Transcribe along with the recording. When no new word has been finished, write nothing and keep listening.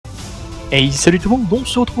Hey, salut tout le monde, donc on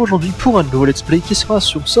se retrouve aujourd'hui pour un nouveau let's play qui sera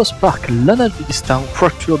sur South Park, l'anal du destin,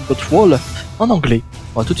 fractured but wall, en anglais.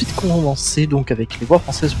 On va tout de suite commencer donc avec les voix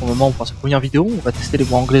françaises pour le moment pour cette première vidéo, on va tester les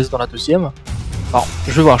voix anglaises dans la deuxième. Alors,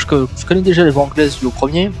 je vais voir, je connais déjà les voix anglaises du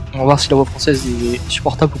premier, on va voir si la voix française est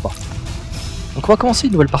supportable ou pas. Donc on va commencer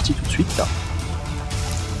une nouvelle partie tout de suite, là.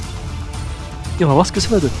 Et on va voir ce que ça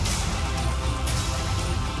va donner.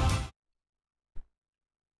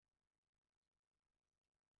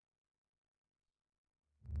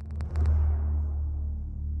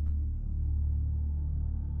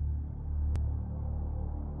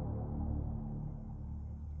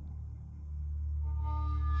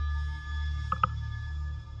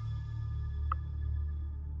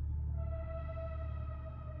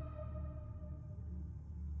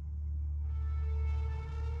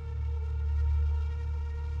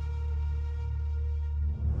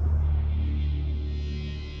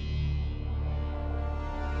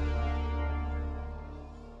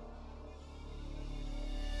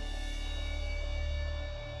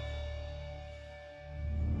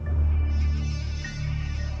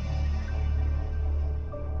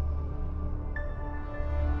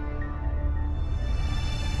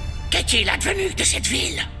 Qu'est-il advenu de cette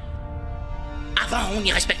ville? Avant, on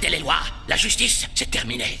y respectait les lois. La justice, c'est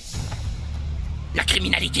terminé. La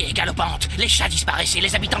criminalité est galopante, les chats disparaissent et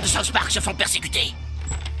les habitants de South Park se font persécuter.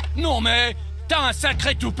 Non mais, t'as un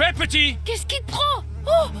sacré toupet, petit. Qu'est-ce qui te prend?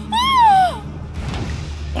 Oh!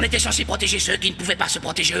 On était censé protéger ceux qui ne pouvaient pas se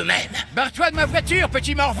protéger eux-mêmes. Barre-toi de ma voiture,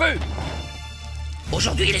 petit morveux.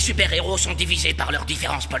 Aujourd'hui, les super-héros sont divisés par leurs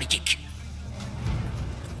différences politiques.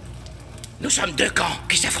 Nous sommes deux camps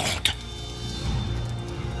qui s'affrontent.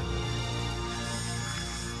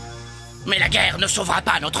 Mais la guerre ne sauvera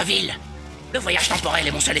pas notre ville. Le voyage temporel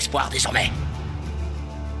est mon seul espoir désormais.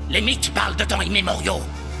 Les mythes parlent de temps immémoriaux.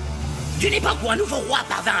 D'une époque où un nouveau roi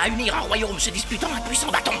parvint à unir un royaume se disputant un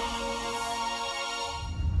puissant bâton.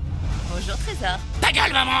 Bonjour Trésor. Ta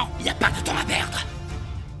gueule, maman! Il n'y a pas de temps à perdre.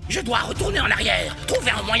 Je dois retourner en arrière, trouver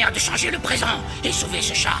un moyen de changer le présent et sauver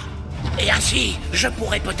ce chat. Et ainsi, je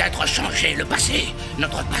pourrais peut-être changer le passé,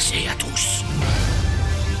 notre passé à tous.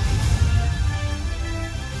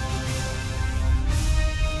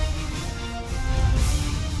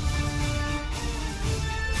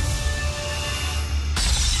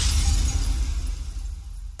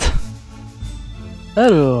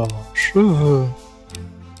 Alors, cheveux...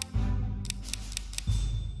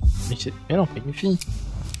 Mais c'est... Mais non, pas une fille.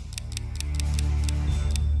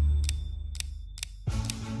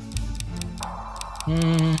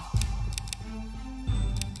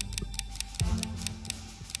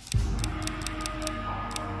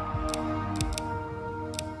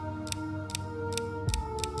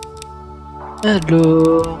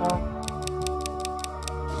 Alors...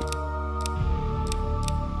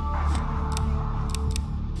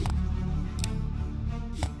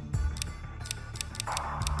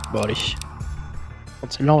 Bon allez.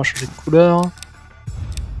 Quand celle-là on va changer de couleur.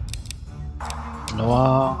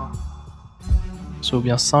 Noir. C'est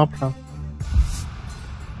bien simple.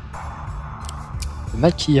 Le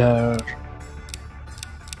maquillage.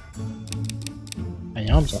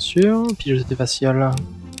 Rien bien sûr. Pilosité faciale.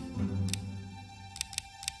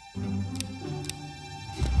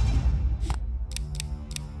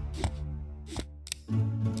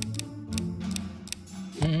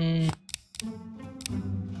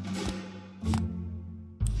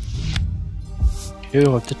 Ok,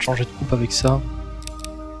 on va peut-être changer de coupe avec ça.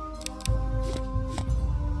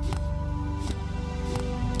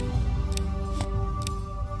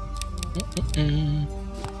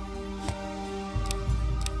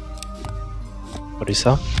 Allez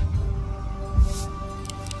ça.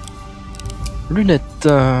 Lunettes.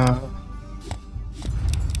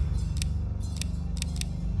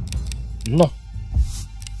 Non.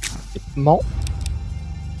 Vêtements.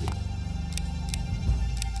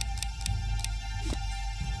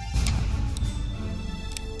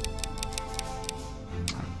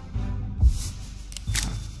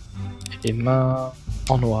 Les mains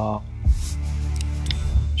en noir.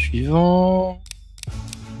 Suivant.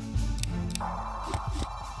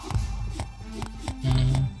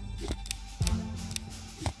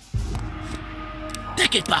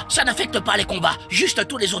 T'inquiète pas, ça n'affecte pas les combats, juste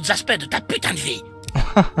tous les autres aspects de ta putain de vie.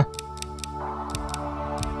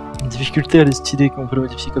 Une difficulté à cette idée qu'on peut le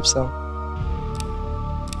modifier comme ça.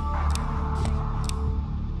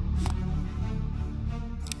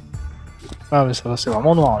 Ah mais ça va, c'est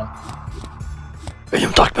vraiment noir là.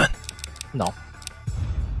 William Darkman. Non.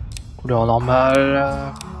 Couleur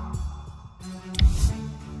normale.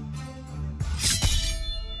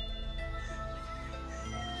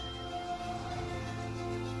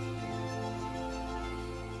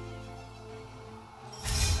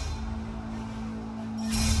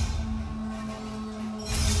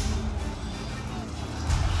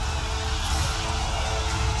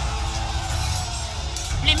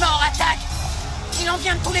 leur attaque. Il en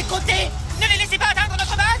vient de tous les côtés. Ne les laissez pas atteindre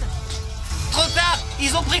notre base. Trop tard,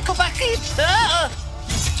 ils ont pris Copacrypt. Ah.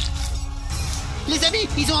 Les amis,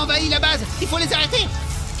 ils ont envahi la base. Il faut les arrêter.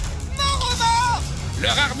 Non, remords.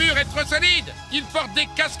 Leur armure est trop solide. Ils portent des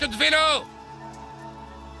casques de vélo.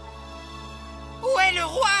 Où est le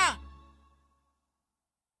roi?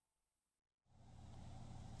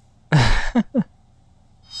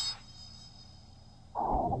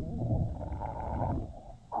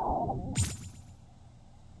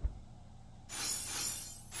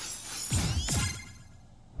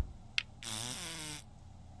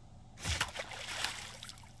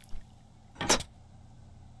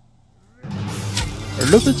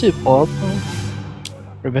 Le petit est propre.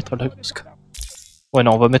 Je vais mettre la grosse. Ouais,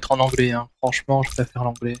 non, on va mettre en anglais, hein. Franchement, je préfère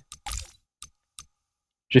l'anglais.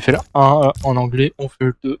 J'ai fait le 1 en anglais, on fait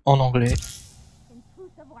le 2 en anglais.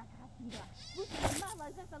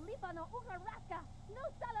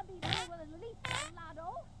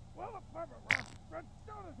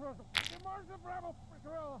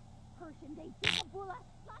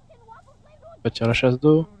 On va tirer la chasse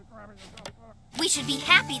d'eau. We should be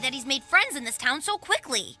happy that he's made friends in this town so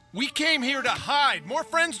quickly. We came here to hide. More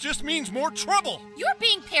friends just means more trouble. You're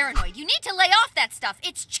being paranoid. You need to lay off that stuff.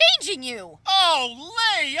 It's changing you. Oh,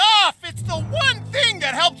 lay off! It's the one thing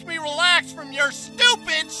that helps me relax from your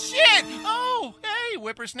stupid shit! Oh, hey,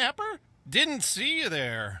 whippersnapper. Didn't see you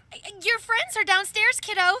there. Your friends are downstairs,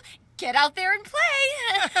 kiddo. Get out there and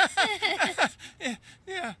play.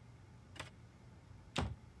 Yeah.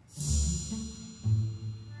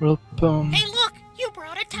 Hey, look, you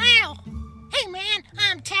brought a towel. Hey, man,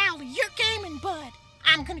 I'm Towel, your gaming bud.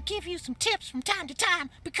 I'm gonna give you some tips from time to time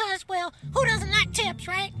because, well, who doesn't like tips,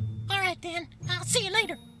 right? All right, then. I'll see you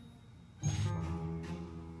later.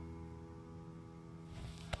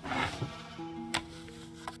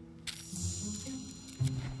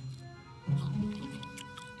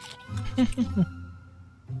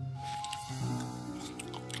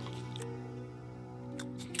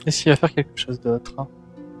 Est-ce qu'il va faire quelque chose d'autre, hein?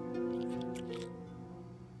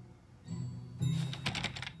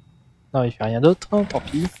 Non, il fait rien d'autre, hein, tant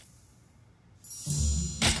pis.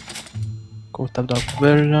 On tape dans la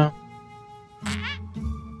poubelle.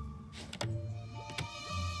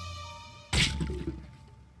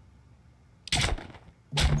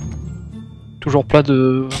 Toujours plein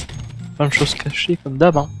de choses cachées comme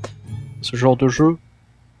d'hab, hein. Ce genre de jeu.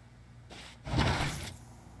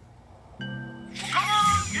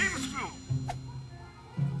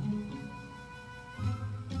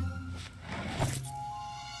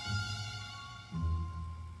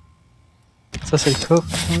 Ça c'est le coffre.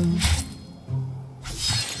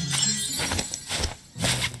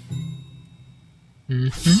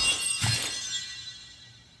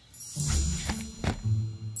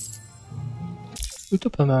 Plutôt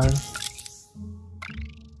pas mal.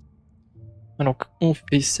 Donc on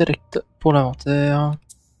fait select pour l'inventaire.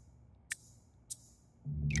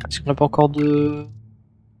 Est-ce qu'on n'a pas encore de...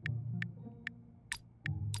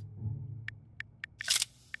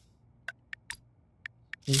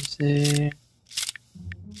 Utiliser...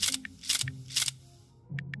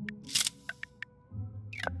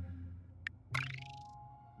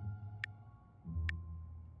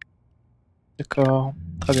 D'accord,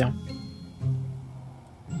 très bien.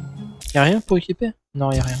 Y'a rien pour équiper?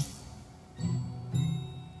 Non, y'a rien.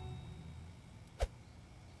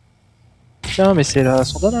 Tiens, mais c'est la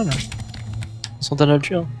sandale. La sandale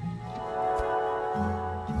tue, hein.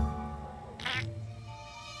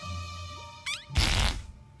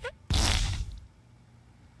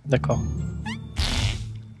 D'accord.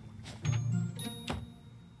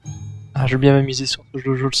 Ah, je vais bien m'amuser sur ce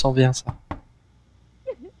jeu, je le sens bien, ça.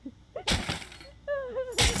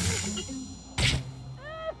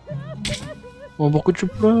 Oh, pourquoi tu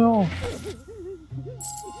pleures?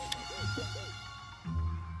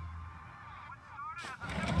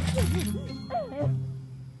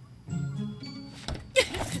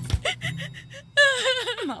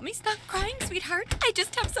 Mommy, stop crying, sweetheart. I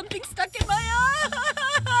just have something stuck in my eye.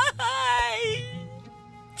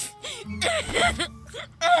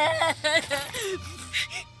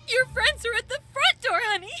 Your friends are at the front door,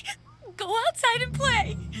 honey. Go outside and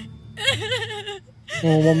play.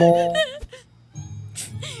 Oh, maman.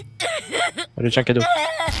 Allez, tiens, cadeau.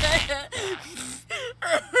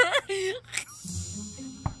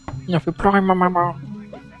 Il a fait pleurer ma maman.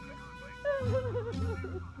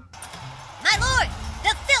 My lord,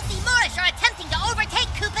 the filthy Moorish are attempting to overtake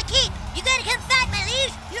Koopa Keep. You gotta come back, my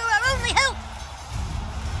liege. You're our only hope.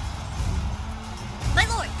 My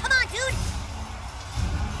lord, come on, dude.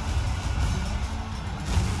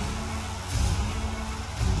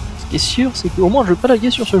 qui est sûr, c'est qu'au moins je vais pas laguer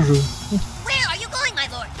sur ce jeu. Where are you going, my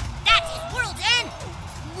lord? That's his world's end.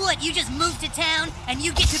 What, you just moved to town and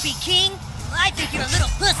you get to be king? I think you're a little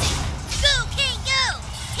pussy. Go, king, go!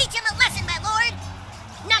 Teach him a lesson, my lord.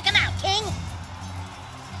 Knock him out, king.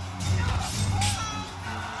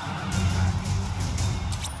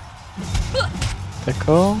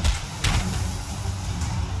 D'accord.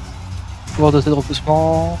 Pouvoir doté de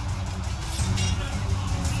repoussement.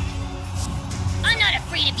 I'm not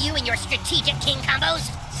afraid of you and your strategic king combos.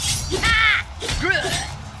 Ah!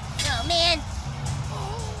 Oh, man.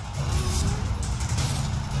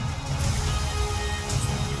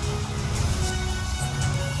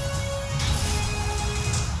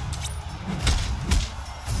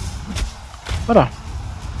 Voilà.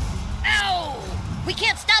 Ow! We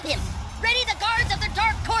can't stop him. Ready the guards of the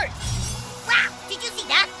Dark Court. Wow, did you see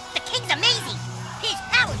that? The king's amazing. His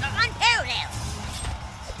powers are unparalleled.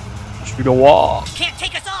 Je suis le roi. Can't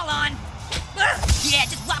take us all on. Ugh, yeah,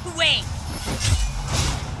 just walk away.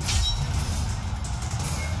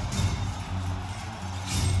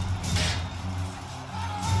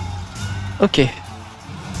 Ok.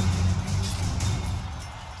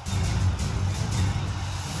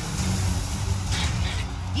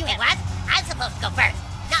 You had what? I'm supposed to go first.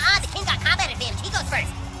 Nuh-uh, the king got combat advantage. He goes first.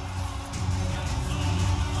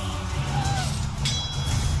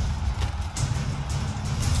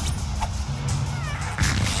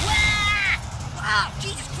 Wah! Wow,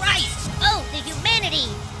 Jesus Christ. Oh, the humanity.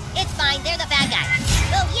 It's fine, they're the bad guys.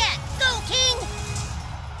 Oh yeah, go king!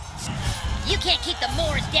 You can't keep the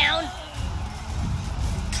Moors down.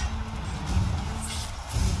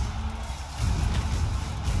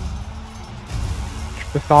 Je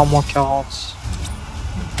peux faire un moins 40.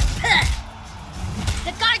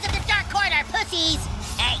 The guards of the Dark Court are pussies.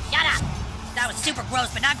 Hey, shut up. That was super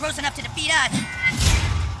gross, but not gross enough to defeat us.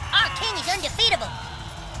 Our king is undefeatable.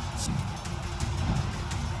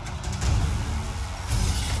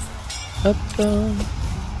 Hop.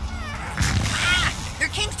 Ah, their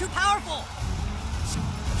king's too powerful.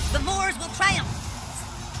 The Moors will triumph.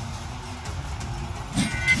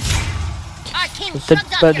 Our king Peut-être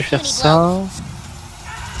shrugs pas off de your faire puny ça. blows.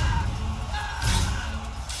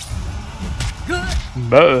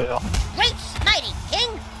 Meurs. Great smiting, king.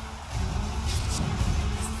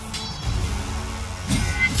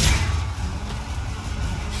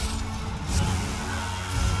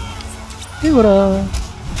 Et voilà.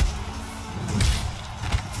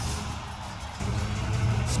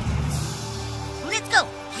 Let's go.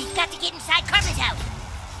 We've got to get inside Carmen's house.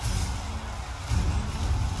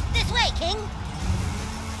 This way, king.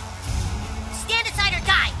 Stand aside or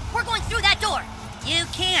die. We're going through that door. You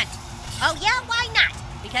can't, Oh yeah? Why not?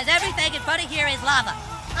 because everything in front of here is lava.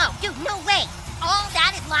 Oh, dude, no way. All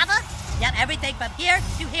that is lava? Yep, everything from here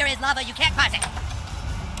to here is lava. You can't cross it.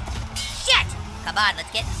 Shit! Come on, let's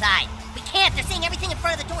get inside. We can't. They're saying everything in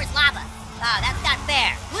front of the door is lava. Oh, that's not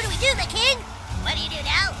fair. What do we do, the king? What do you do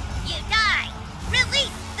now? You die.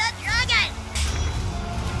 Release the dragon.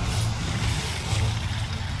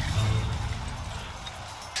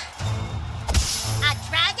 A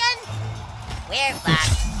dragon? We're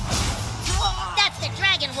fucked. That's the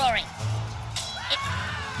dragon roaring.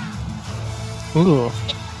 Ouh.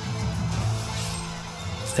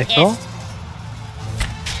 D'accord.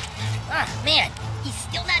 Oh man, he's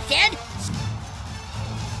still not dead?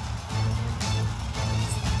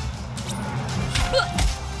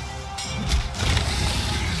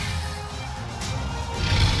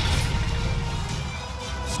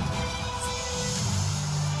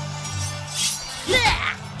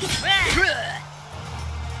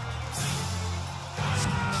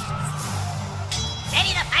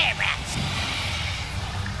 Ready the fire breath.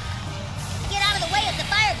 Get out of the way of the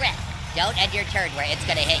fire breath. Don't end your turn where it's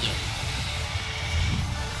gonna hit you.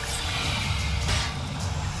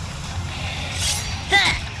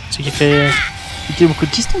 Ce qui fait beaucoup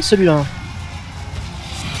de distance celui-là.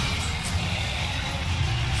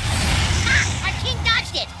 Our king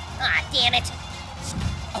dodged it. Ah, damn it.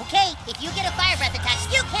 Okay, if you get a fire breath attack,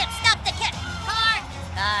 you can't stop the kick.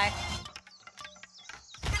 Car.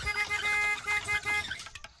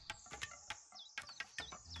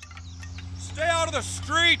 Stay out of the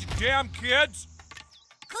street, damn kids!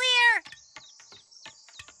 Clear.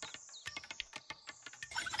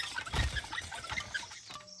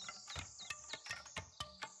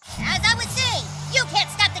 As I was saying, you can't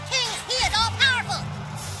stop the king. He is all powerful.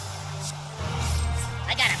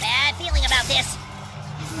 I got a bad feeling about this.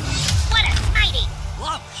 What a smiting.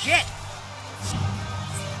 Whoa, shit!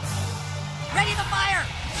 Ready the fire!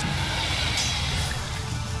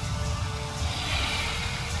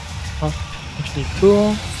 On finit le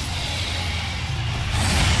tour.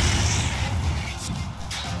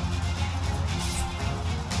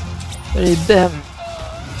 Allez, bam.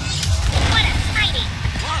 What a tiny!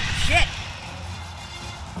 Oh shit!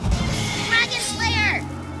 Dragon Slayer!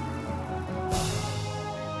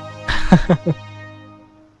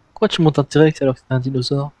 Pourquoi tu montes un T-Rex alors que c'est un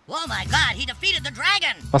dinosaure? Oh my god, he defeated the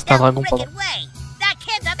dragon! Ah, c'est un No dragon, pardon. frickin' way! That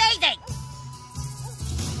kid's amazing!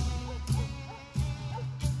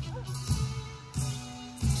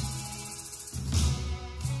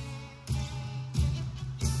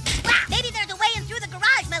 Maybe there's a way in through the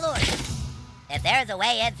garage, my lord! If there's a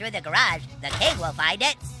way in through the garage, the king will find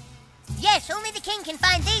it. Yes, only the king can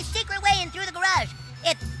find the secret way in through the garage.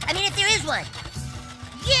 If there is one.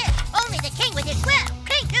 Yes, only the king with his well.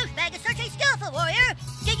 King Douchebag is such a skillful warrior.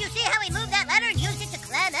 Did you see how he moved that ladder and used it to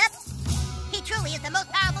climb up? He truly is the most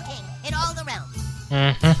powerful king in all the realms.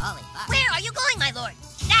 Holy fuck. Where are you going, my lord?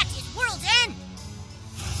 That is world's end.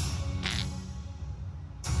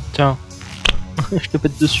 Tiens, je te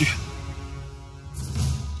pète dessus.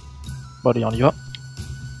 Bon allez, on y va.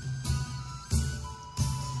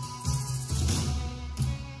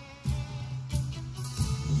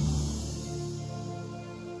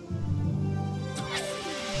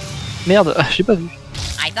 Merde, j'ai pas vu.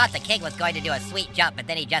 I thought the king was going to do a sweet jump, but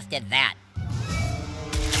then he just did that.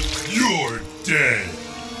 You're dead.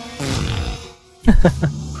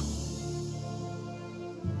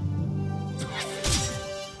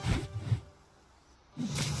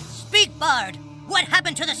 Speak, Bard! What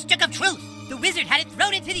happened to the stick of truth? The wizard had it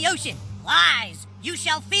thrown into the ocean. Lies! You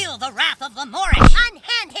shall feel the wrath of the Moorish!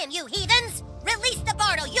 Unhand him, you heathens! Release the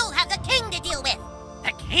Bard or you'll have the king to deal with!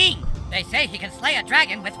 The king? They say he can slay a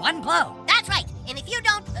dragon with one blow. That's right, and if you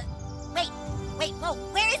don't... Wait, whoa,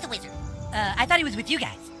 where is the wizard? I thought he was with you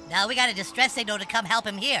guys. Now we got a distress signal to come help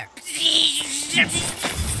him here.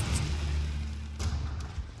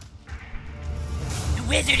 The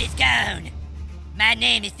wizard is gone. My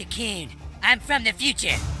name is the Coon. I'm from the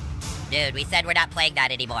future. Dude, we said we're not playing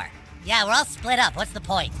that anymore. Yeah, we're all split up. What's the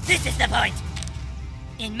point? This is the point.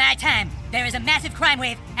 In my time, there is a massive crime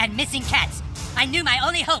wave and missing cats. I knew my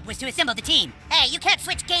only hope was to assemble the team. Hey, you can't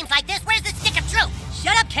switch games like this. Where's the stick of truth?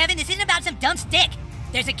 Shut up, Kevin. This isn't about some dumb stick.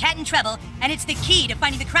 There's a cat in trouble, and it's the key to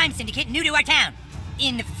finding the crime syndicate new to our town.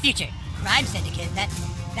 In the future. Crime syndicate?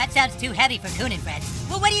 That sounds too heavy for Coon and friends.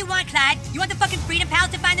 Well, what do you want, Clyde? You want the fucking Freedom Pals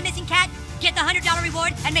to find the missing cat? Get the $100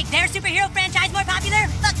 reward and make their superhero franchise more popular?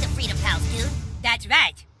 Fuck the Freedom Pals, dude. That's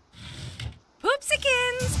right.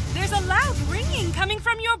 Poopsikins! There's a loud ringing coming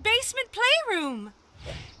from your basement playroom.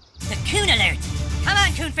 The Coon alert! Come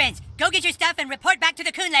on, Coon friends. Go get your stuff and report back to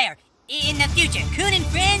the Coon lair. In the future. Coon and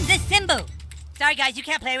friends assemble. Sorry, guys, you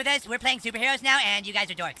can't play with us. We're playing superheroes now, and you guys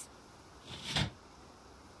are dorks.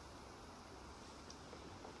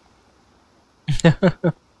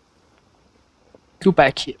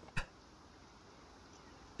 Quebec.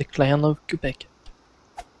 The client of Quebec.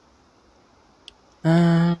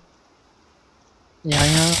 Y'a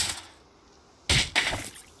rien.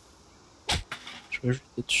 Je veux juste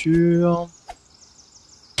être sûr.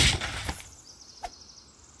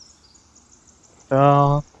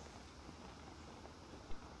 Là.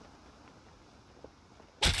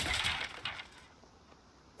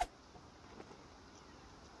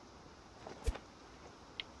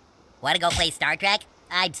 Want to go play Star Trek?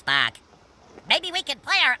 I'm Spock. Maybe we could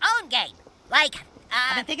play our own game. Like,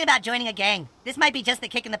 I've been thinking about joining a gang. This might be just the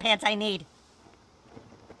kick in the pants I need.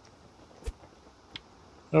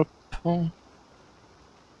 Hop. On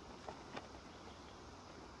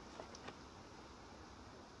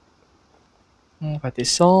va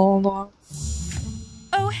descendre.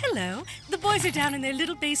 Oh, hello. The boys are down in their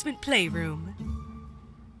little basement playroom.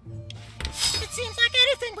 It seems like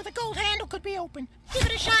anything with a gold handle could be open. Give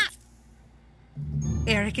it a shot.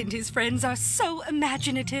 Eric and his friends are so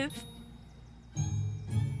imaginative.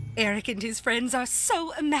 Eric and his friends are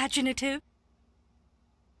so imaginative.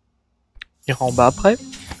 Il ira en bas après.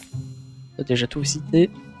 T'as déjà tout visité.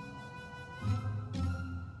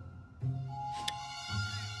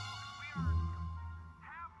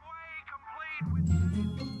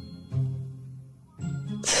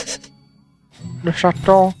 Le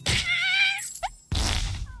chaton.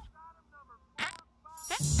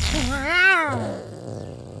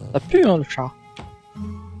 Ça pue hein le chat.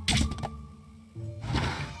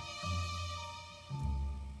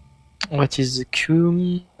 On va utiliser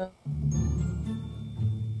Coon.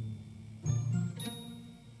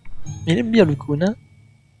 Il aime bien le Coon hein.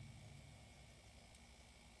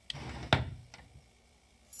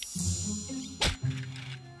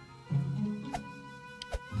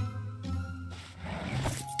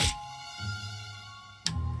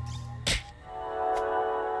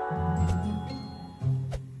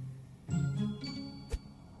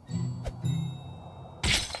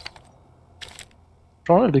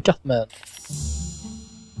 Journal de Cartman.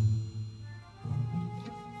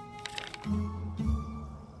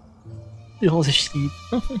 Durant ces Philippe.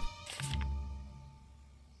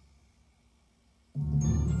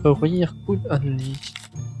 Rire cool only.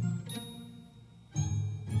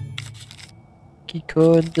 Qui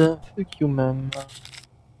code, fuck you même.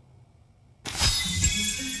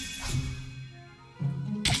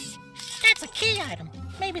 That's a key item.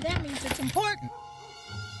 Maybe that means it's important.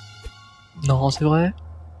 Non, c'est vrai.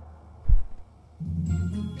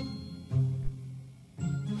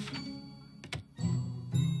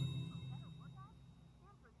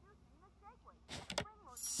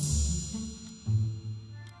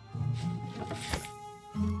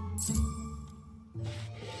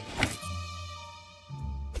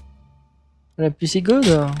 La PC God.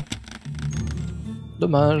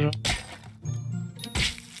 Dommage.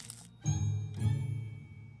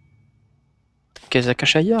 Qu'est-ce à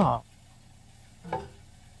cacher ailleurs?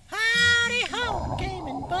 Howdy ho,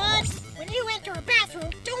 gaming bud. When you enter a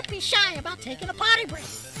bathroom, don't be shy about taking a potty break.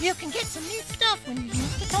 You can get some neat stuff when you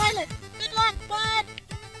use the toilet. Good luck, bud.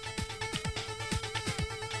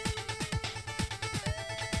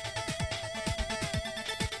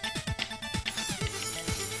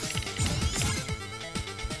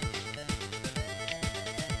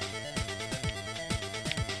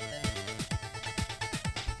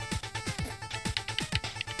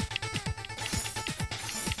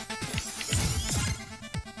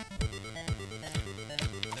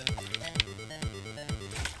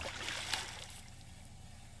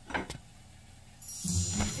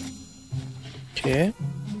 Ok.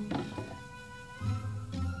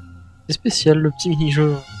 C'est spécial le petit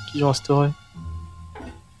mini-jeu qu'ils ont instauré.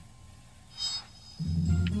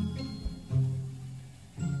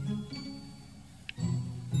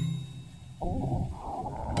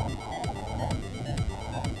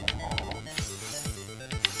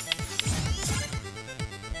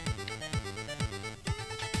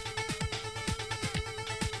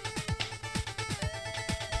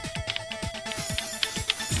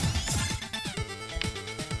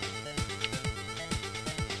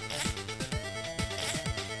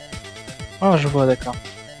 Ah, je vois, d'accord.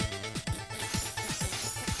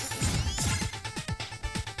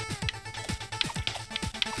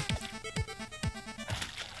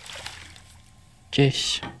 Ok,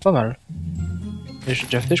 pas mal. Et j'ai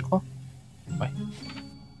déjà fait, je crois. Ouais.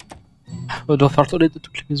 On doit faire le toilette de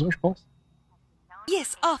toutes les maisons, je pense.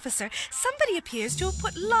 Yes, officer. Somebody appears to have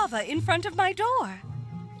put lava in front of my door.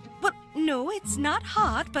 Well, no, it's not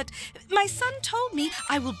hot, but my son told me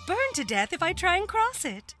I will burn to death if I try and cross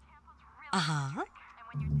it. Uh-huh.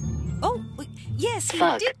 Oh, yes, he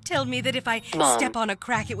did tell me that if I step on a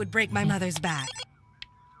crack, it would break my mother's back.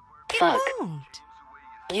 It won't.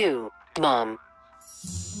 You, Mom.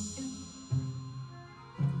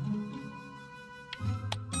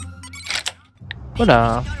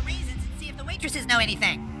 Voilà. Go to Raisins and see if the waitresses know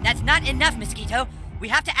anything. That's not enough, Mosquito. We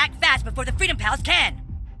have to act fast before the Freedom Pals can.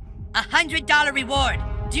 $100 reward.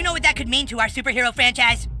 Do you know what that could mean to our superhero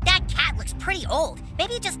franchise? That cat looks pretty old.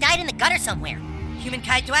 Maybe it just died in the gutter somewhere.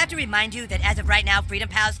 Humankind, do I have to remind you that as of right now, Freedom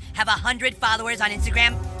Pals have 100 followers on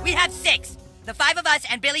Instagram? We have 6. The 5 of us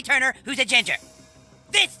and Billy Turner, who's a ginger.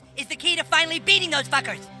 This is the key to finally beating those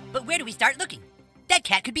fuckers. But where do we start looking? That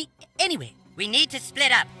cat could be anywhere. We need to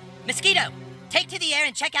split up. Mosquito, take to the air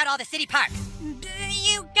and check out all the city parks.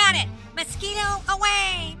 You got it. Mosquito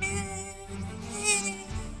away.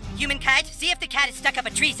 Humankind, see if the cat is stuck up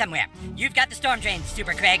a tree somewhere. You've got the storm drain,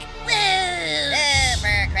 Super Craig.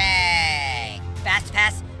 Super Craig. Fast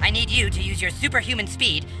Pass, I need you to use your superhuman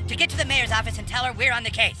speed to get to the mayor's office and tell her we're on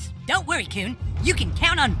the case. Don't worry, Coon. You can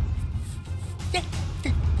count on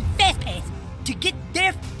Fast Pass to get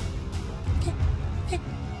there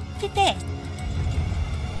fast.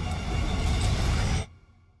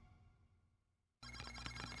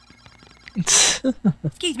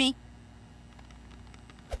 Excuse me.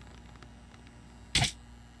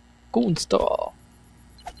 Constar.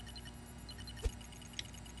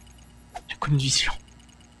 La condition.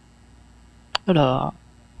 Alors.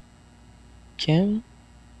 Ok.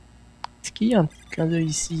 Est-ce qu'il y a un petit clin d'œil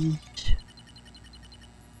ici?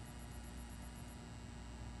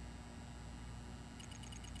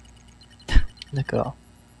 D'accord.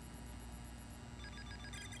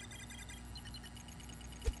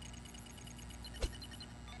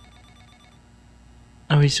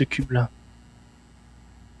 Ah oui, ce cube là.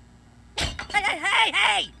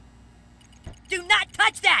 Hey! Do not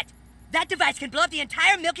touch that! That device can blow up the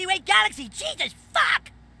entire Milky Way galaxy! Jesus,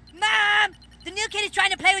 fuck! Mom! The new kid is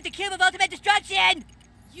trying to play with the cube of ultimate destruction!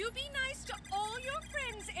 You be nice to all your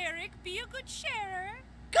friends, Eric. Be a good sharer.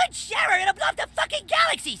 Good shower, it'll blow up the fucking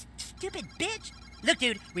galaxies! Stupid bitch! Look,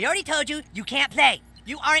 dude, we already told you, you can't play.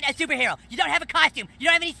 You aren't a superhero. You don't have a costume. You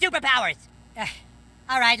don't have any superpowers.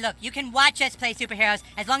 Alright, look, you can watch us play superheroes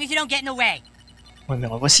as long as you don't get in the way. Ouais, mais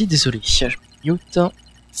revoici, désolé. Je mute.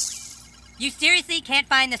 You seriously can't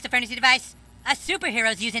find the Stefernity device? Us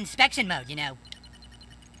superheroes use inspection mode, you know.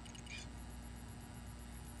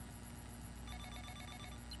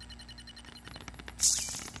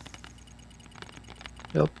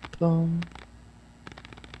 Hop.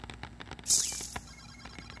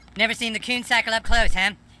 Never seen the coon cycle up close,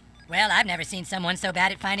 huh? Well, I've never seen someone so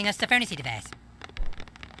bad at finding a Stefernity device.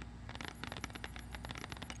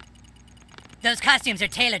 Those costumes are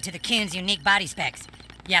tailored to the coon's unique body specs.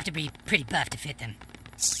 You have to be pretty buff to fit them.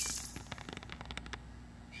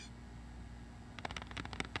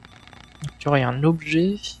 Tu aurais un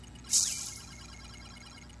objet.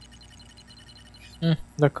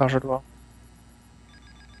 D'accord, je le vois.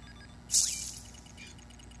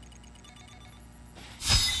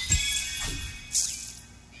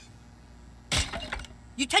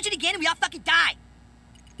 You touch it again and we all fucking die!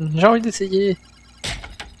 J'ai envie d'essayer.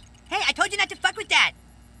 Hey, I told you not to fuck with that!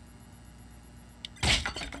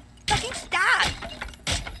 Fucking stop!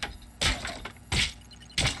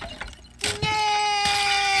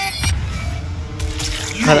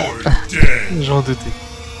 J'en doutais.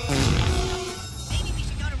 Maybe we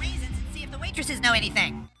should go to Raisins and see if the waitresses know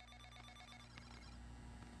anything.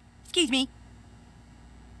 Excuse me.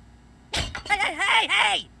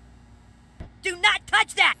 Hey! Do not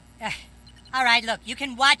touch that! Alright, look, you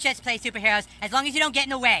can watch us play superheroes as long as you don't get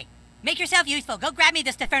in the way. Make yourself useful. Go grab me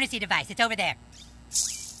the Stefernity device. It's over there.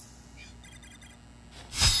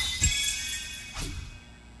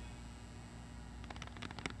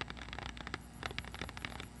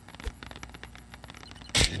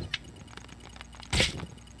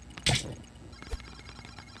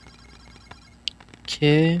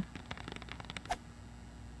 Ok.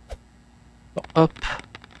 Bon, hop.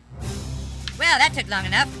 Well, that took long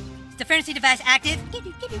enough. Stefernity device active.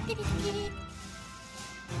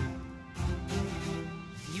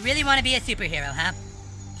 You really want to be a superhero, huh?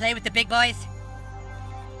 Play with the big boys?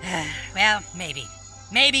 Well, maybe.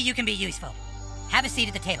 Maybe you can be useful. Have a seat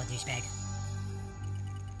at the table, douchebag.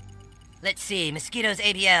 Let's see, mosquitoes,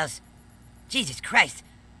 ABLs. Jesus Christ.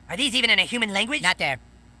 Are these even in a human language? Not there.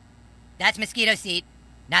 That's mosquito seat.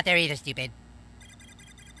 Not there either, stupid.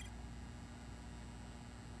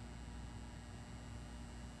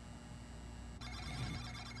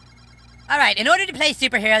 Alright, in order to play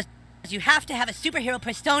superheroes, you have to have a superhero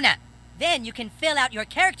persona. Then you can fill out your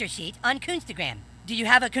character sheet on Coonstagram. Do you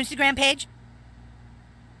have a Coonstagram page?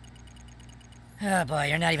 Oh boy,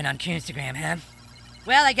 you're not even on Coonstagram, huh?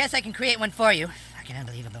 Well, I guess I can create one for you. Fucking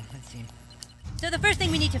unbelievable. Let's see. So the first thing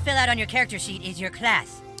we need to fill out on your character sheet is your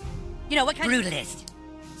class. You know, what kind of... Brutalist.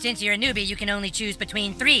 Since you're a newbie, you can only choose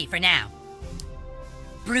between 3 for now.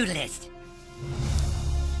 Brutalist.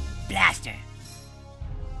 Blaster.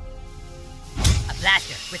 A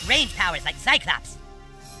blaster with range powers like Cyclops.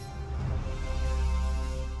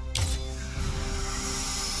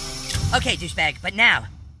 Okay, douchebag, but now,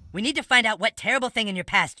 we need to find out what terrible thing in your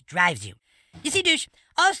past drives you. You see, douche,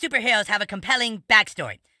 all superheroes have a compelling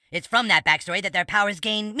backstory. It's from that backstory that their powers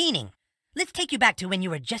gain meaning. Let's take you back to when you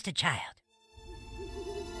were just a child.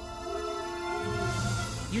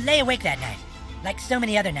 You lay awake that night. Like so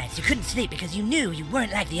many other nights, you couldn't sleep because you knew you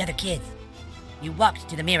weren't like the other kids. You walked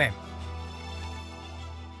to the mirror.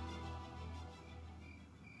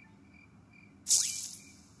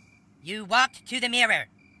 You walked to the mirror.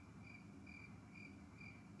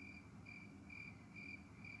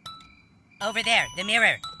 Over there, the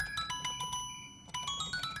mirror.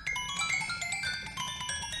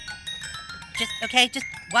 Just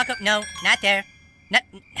walk up. No, not there. Not.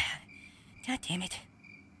 God damn it.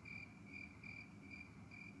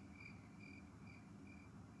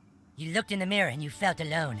 You looked in the mirror and you felt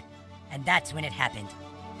alone. And that's when it happened.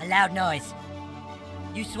 A loud noise.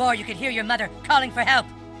 You swore you could hear your mother calling for help.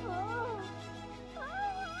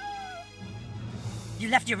 You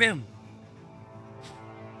left your room.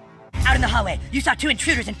 Out in the hallway, you saw 2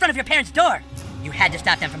 intruders in front of your parents' door. You had to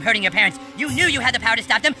stop them from hurting your parents. You knew you had the power to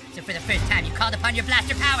stop them, so for the first time you called upon your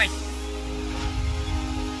blaster powers.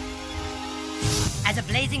 As a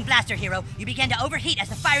blazing blaster hero, you began to overheat as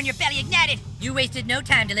the fire in your belly ignited. You wasted no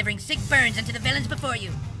time delivering sick burns into the villains before you.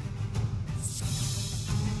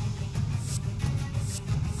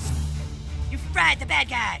 You fried the bad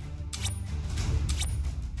guy.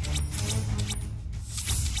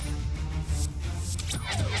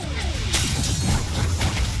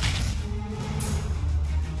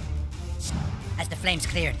 As the flames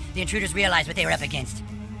cleared, the intruders realized what they were up against.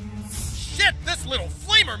 shit! This little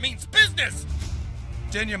flamer means business!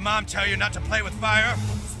 Didn't your mom tell you not to play with fire?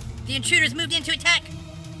 The intruders moved in to attack.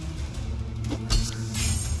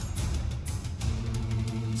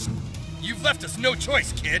 You've left us no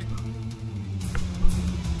choice, kid.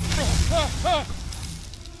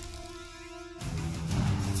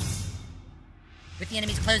 With the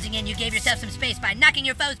enemies closing in, you gave yourself some space by knocking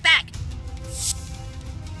your foes back.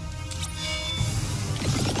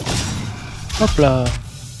 Hop là.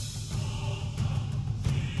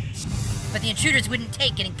 But the intruders wouldn't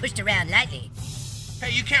take getting pushed around lightly.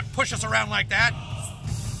 Hey, you can't push us around like that.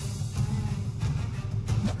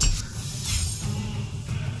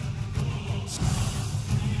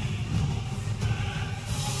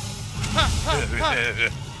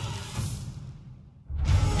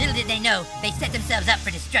 Little did they know, they set themselves up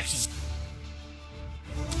for destruction.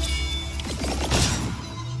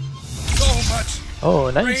 So much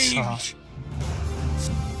Oh, nice. range.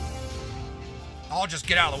 I'll just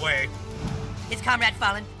get out of the way. His comrade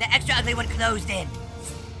fallen, the extra ugly one closed in.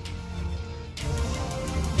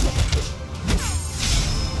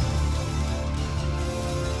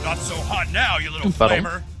 Not so hot now, you little Bâton.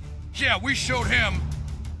 flamer. Yeah, we showed him.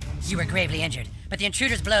 You were gravely injured, but the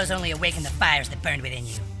intruder's blows only awakened the fires that burned within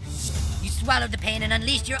you. You swallowed the pain and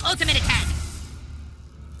unleashed your ultimate attack.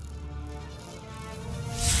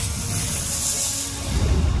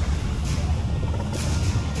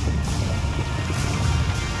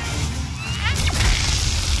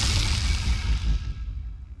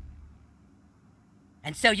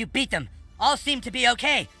 And so you beat them. All seemed to be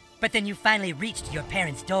okay, but then you finally reached your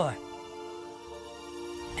parents' door.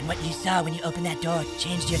 And what you saw when you opened that door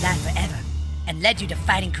changed your life forever and led you to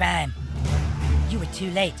fighting crime. You were too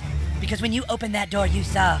late, because when you opened that door, you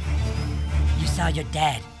saw your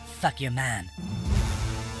dad fuck your mom.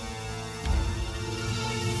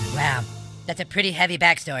 Wow, that's a pretty heavy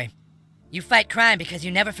backstory. You fight crime because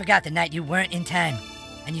you never forgot the night you weren't in time,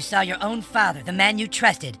 and you saw your own father, the man you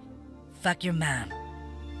trusted, fuck your mom.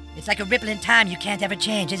 It's like a ripple in time you can't ever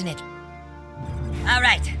change, isn't it? All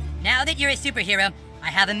right, now that you're a superhero, I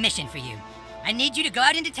have a mission for you. I need you to go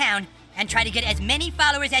out into town and try to get as many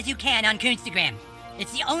followers as you can on Instagram.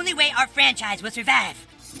 It's the only way our franchise will survive.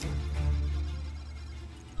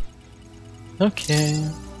 Ok.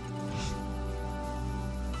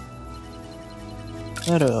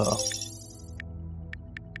 Alors.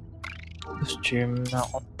 Costume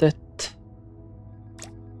en tête.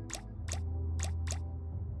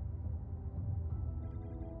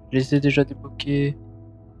 Je les ai déjà débloqués.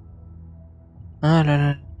 Ah là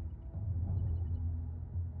là.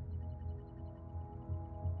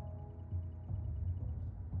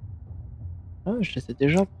 Ah, je les ai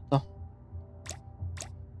déjà pourtant.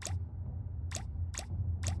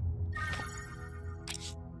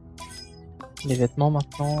 Les vêtements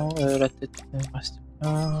maintenant, la tête reste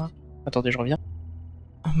là. Attendez, je reviens.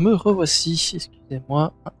 Me revoici,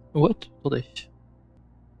 excusez-moi. What? Attendez.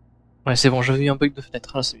 Ouais, c'est bon, j'avais eu un bug de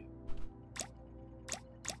fenêtre, là c'est mieux.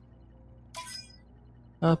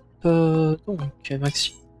 Hop, donc,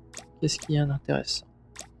 Maxi, qu'est-ce qu'il y a d'intéressant?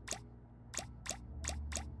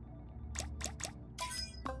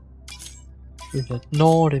 Les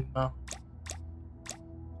vêtements, les mains.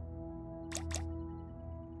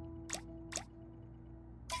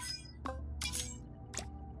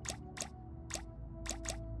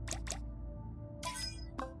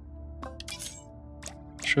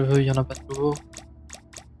 Cheveux, il y en a pas de nouveau.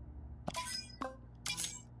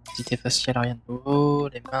 Identité faciale, rien de nouveau.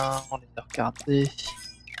 Les mains, on les a regardées.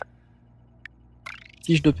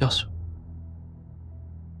 Fiche de perso.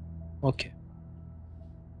 Ok.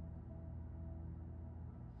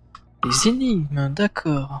 Les énigmes,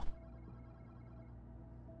 d'accord.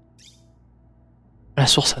 La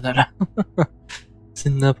source anale. C'est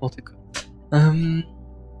n'importe quoi.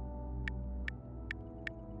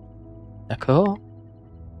 D'accord.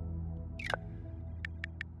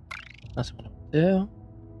 Ah, c'est mon inventaire.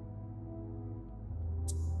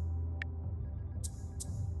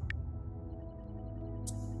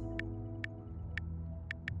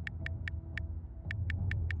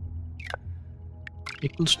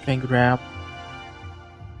 Écoute, strength grab.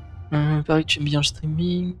 Pareil que tu aimes bien le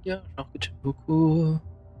streaming. Genre que tu aimes beaucoup.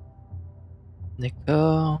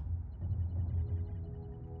 D'accord.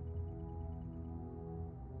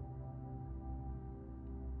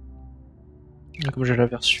 Comme j'ai la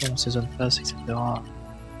version Season Pass, etc.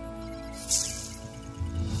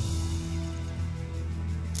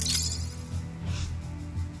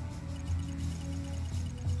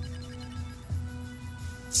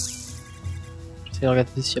 J'essaie de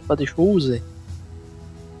regarder s'il n'y a pas des choses.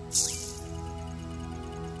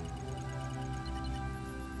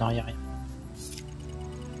 Non, il n'y a rien.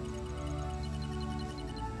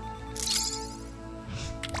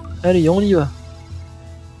 Allez, on y va.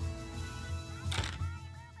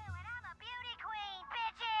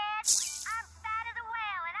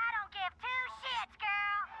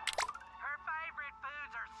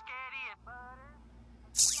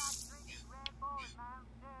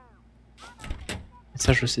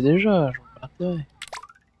 Ça je sais déjà, j'en ai pas intérêt.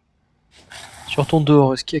 Sur ton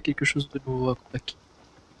dehors, est-ce qu'il y a quelque chose de nouveau à contacter?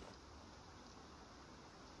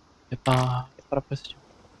 Y'a pas la pression.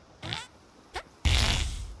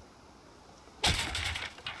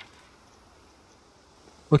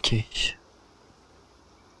 Ok.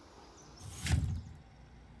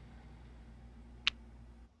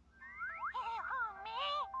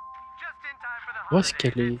 Où est-ce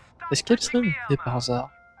qu'elle est? Est-ce qu'elle serait montée par hasard?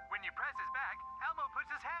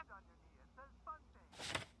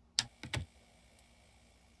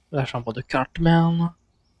 La chambre de Cartman.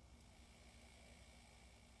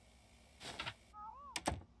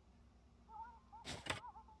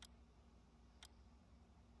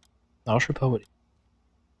 Non, je sais pas où aller.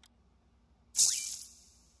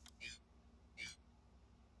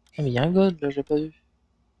 Ah mais il y a un god là, j'ai pas vu.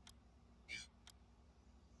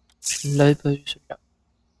 Je ne l'avais pas vu celui-là.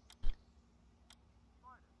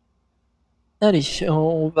 Allez,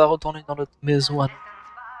 on va retourner dans notre maison.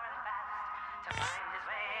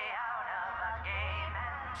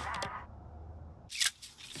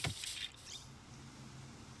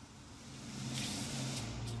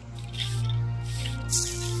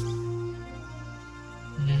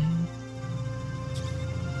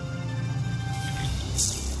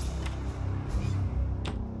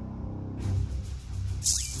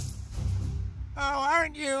 Oh,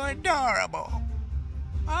 aren't you adorable?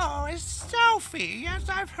 Oh, it's Sophie. Yes,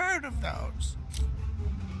 I've heard of those.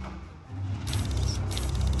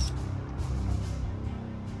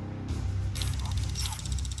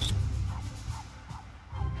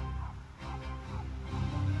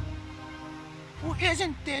 Well,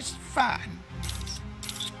 isn't this fun?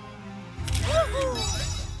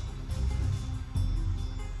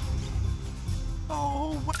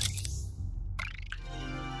 Oh,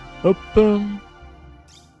 hop.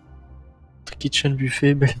 Kitchen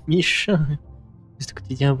buffet, belle miche. Geste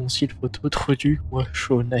quotidien, bon style, photo, trop du. Ouais,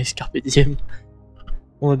 chaud, nice, carpe diem.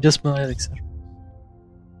 On va bien se marrer avec ça.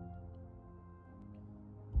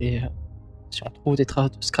 Et si on trouve des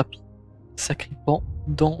traces de Scrappy sacripant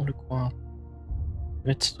dans le coin.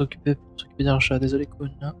 Je vais s'occuper pour s'occuper d'un chat, désolé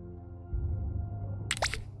Kun.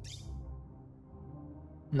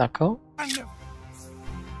 D'accord.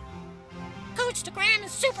 Instagram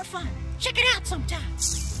is super fun. Check it out sometime.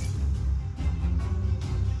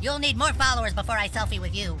 You'll need more followers before I selfie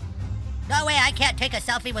with you. No way I can't take a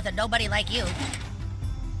selfie with a nobody like you.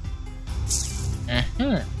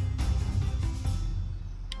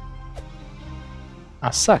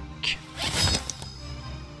 Un sac.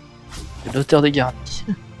 De l'auteur des garanties.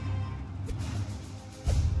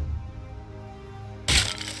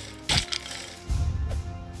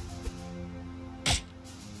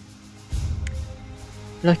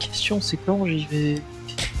 La question c'est quand j'y vais.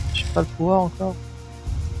 J'ai pas le pouvoir encore.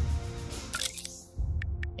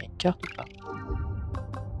 Il y a une carte ou pas?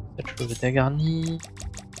 Cette chose est garnie.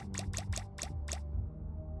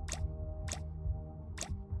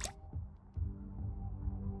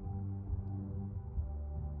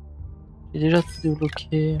 J'ai déjà tout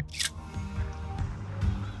débloqué.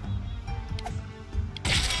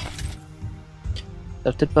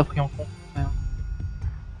 T'as peut-être pas pris en compte. Ouais.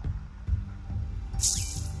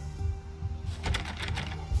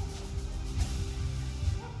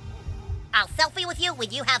 I'll selfie with you when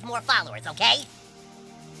you have more followers, okay?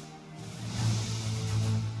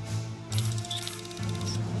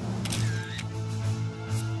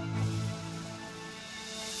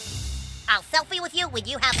 I'll selfie with you when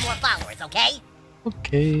you have more followers, okay?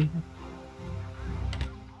 Ok.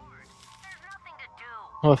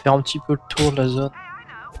 On va faire un petit peu le tour de la zone.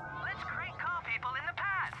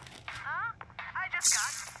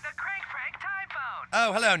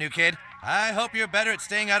 Oh, hello, new kid. I hope you're better at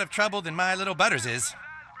staying out of trouble than my little Butters is.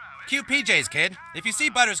 Cute PJs, kid. If you see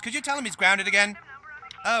Butters, could you tell him he's grounded again?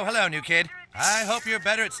 Oh, hello, new kid. I hope you're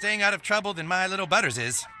better at staying out of trouble than my little Butters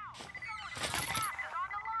is.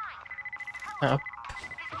 Hop.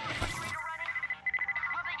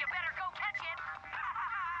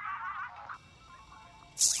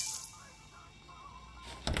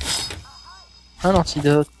 Un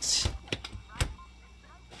antidote.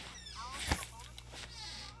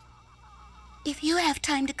 If you have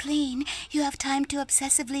time to clean, you have time to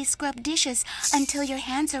obsessively scrub dishes until your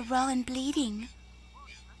hands are raw and bleeding.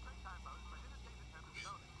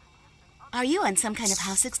 Are you on some kind of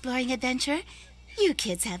house exploring adventure? You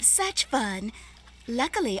kids have such fun.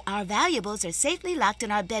 Luckily, our valuables are safely locked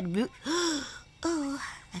in our bedroom. Oh,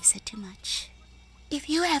 I've said too much. If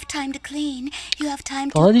you have time to clean, you have time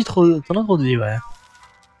to... T'en as dit trop, t'en as trop dit, ouais.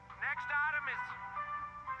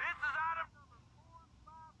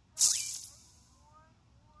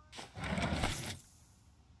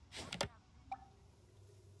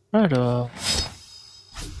 Alors,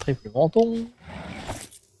 triple menton.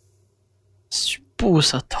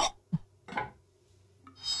 Suppose, attends.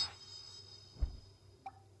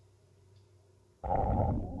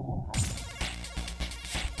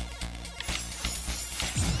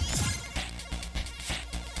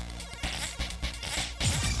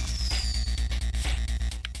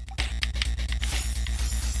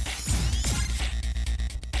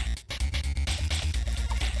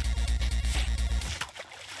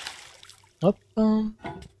 Hop.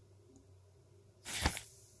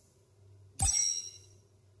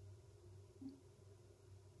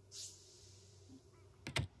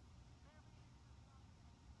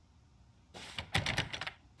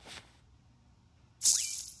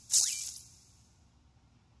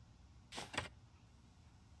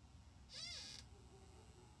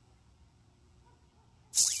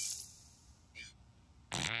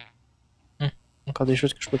 Encore des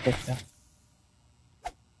choses que je peux pas faire.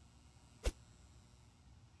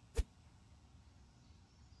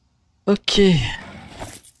 Ok.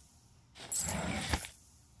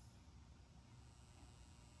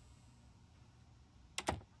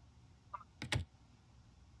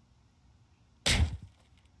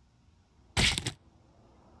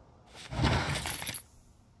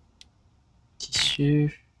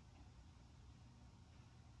 Tissu.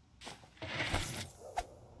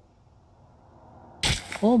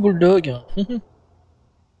 Oh, bulldog.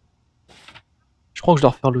 Je crois que je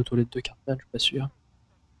dois refaire le toilette de Cartman, je suis pas sûr.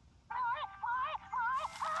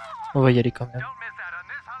 On va y aller quand même.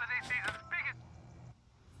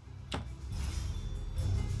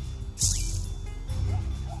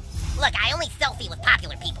 Look, I only selfie with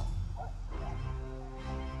popular people.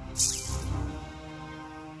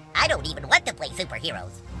 I don't even want to play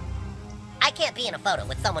superheroes. I can't be in a photo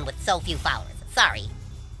with someone with so few followers. Sorry.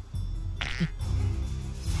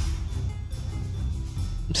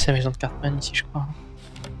 C'est la maison de Cartman ici, je crois.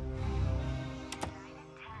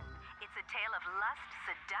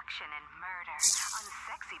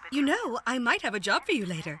 You know, I might have a job for you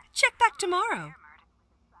later. Check back tomorrow.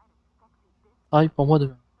 Pareil pour moi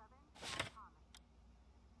demain.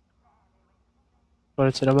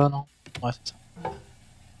 Toilette c'est là-bas, non? Ouais, c'est ça.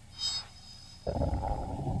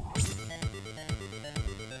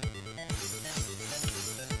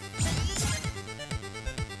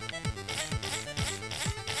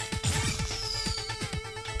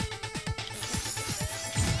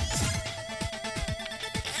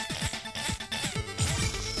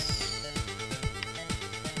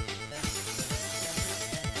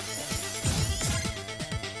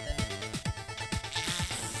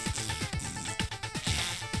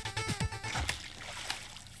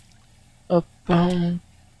 Hop.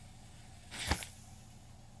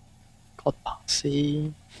 Grotte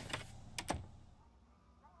pincée.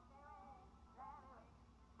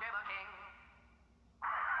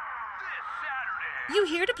 You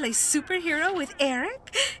here to play superhero with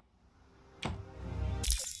Eric?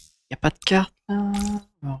 Y a pas de carte là. On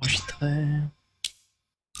va enregistrer.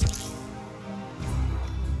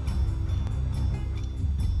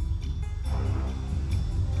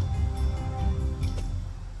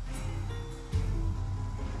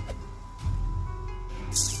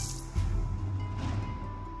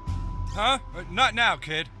 Huh? Not now,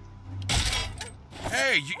 kid.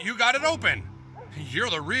 Hey, you got it open.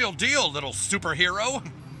 You're the real deal, little superhero.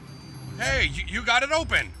 Hey, you got it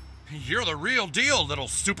open. You're the real deal, little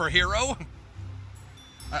superhero.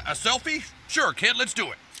 A selfie? Sure, kid, let's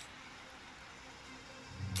do it.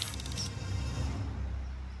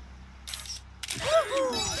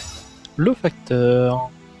 Le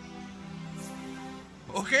facteur.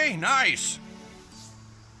 Okay, nice.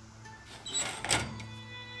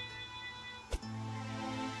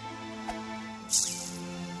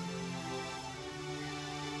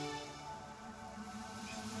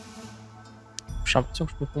 J'ai l'impression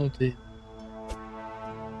que je peux pas monter.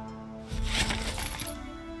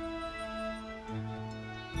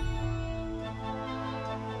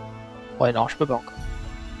 Ouais, non, je peux pas encore.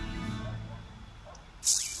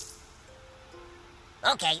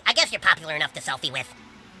 Okay, I guess you're popular enough to selfie with.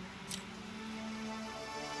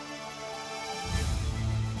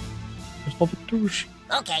 Je prends peu de touche.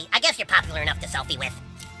 Okay, I guess you're popular enough to selfie with.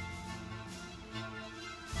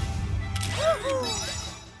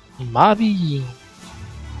 Ma vie.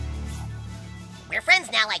 We're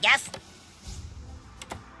friends now, I guess.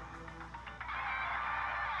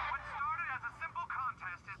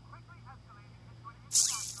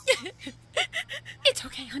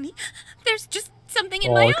 okay, honey. There's just something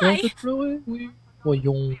in Oh, my arrêtez un peu eye. de pleurer, oui.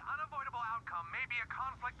 Voyons.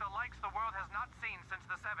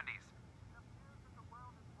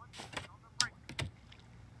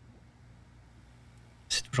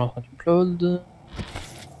 C'est toujours en train d'upload.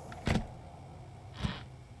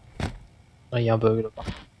 Ah, il y a un bug là-bas.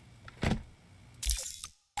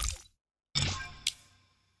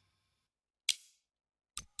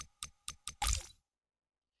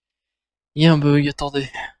 Il y a un bug, attendez.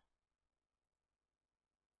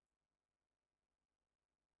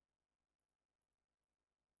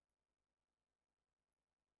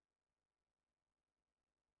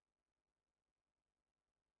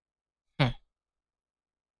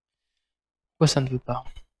 Pourquoi ça ne veut pas?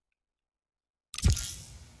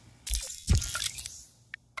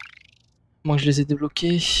 Moi je les ai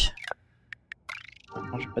débloqués.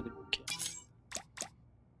 Non, j'ai pas débloqué.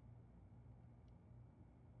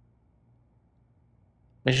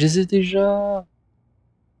 Mais je les ai déjà.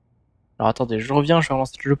 Alors attendez, je reviens, je vais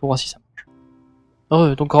relancer le jeu pour voir si ça marche.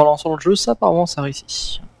 Oh, donc en relançant le jeu, ça apparemment ça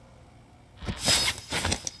réussit.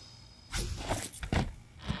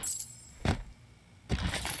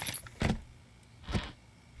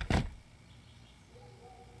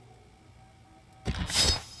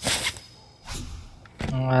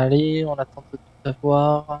 Allez, on attend de tout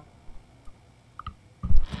avoir.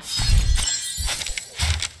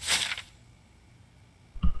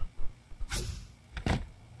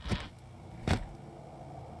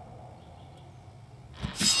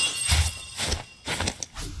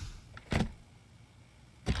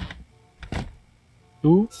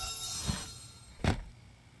 Tout.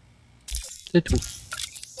 C'est tout.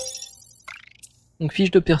 Donc fiche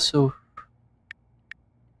de perso.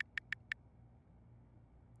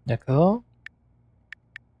 D'accord.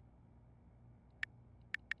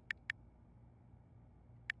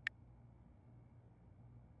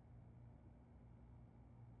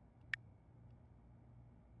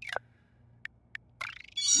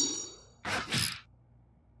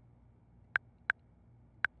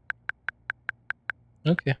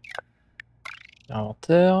 Ok.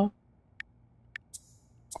 Inventaire.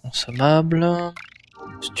 Consommable.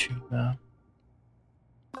 Costume.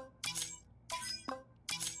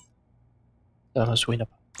 Ah, ma souris n'a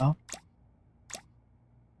pas.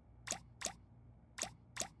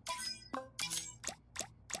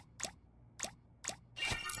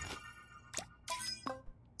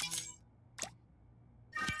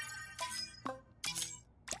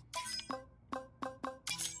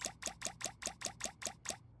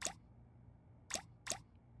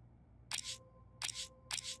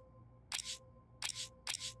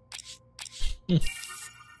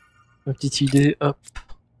 Ma petite idée, hop.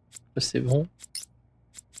 C'est bon.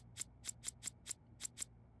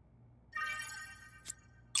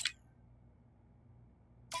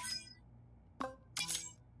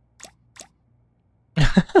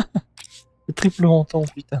 Le triple menton,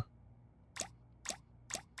 putain.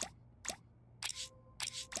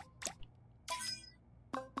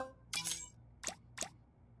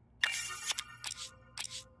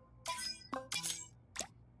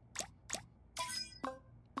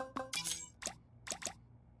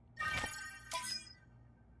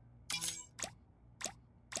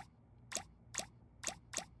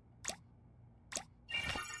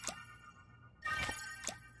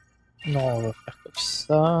 Non, on va faire comme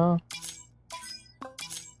ça.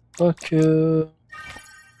 Quoique...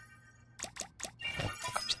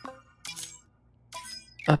 Comme ça.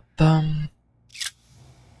 Hop.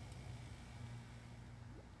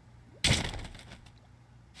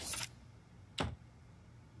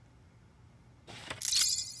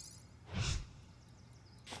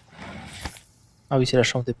 Ah oui, c'est la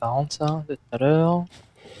chambre des parents, ça, de tout à l'heure.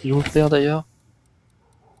 Ils vont le faire d'ailleurs.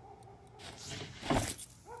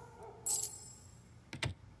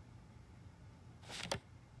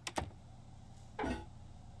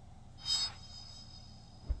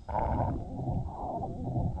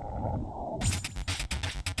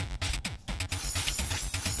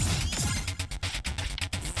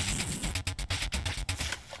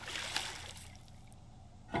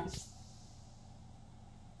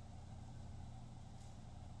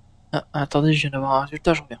 Ah, attendez, je viens d'avoir un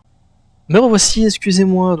résultat, j'en reviens. Me revoici,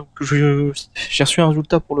 excusez-moi, donc j'ai reçu un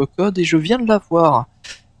résultat pour le code et je viens de l'avoir.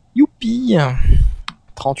 Youpi!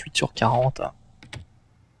 38 sur 40.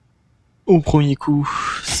 Au premier coup,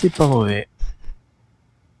 c'est pas mauvais.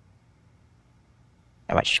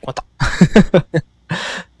 Ah ouais, je suis content.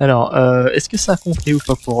 Alors, est-ce que ça a compté ou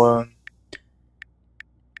pas pour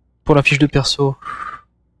la fiche de perso?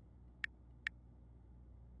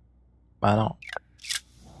 Bah non.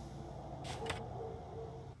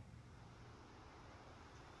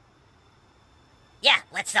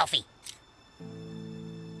 Let's selfie.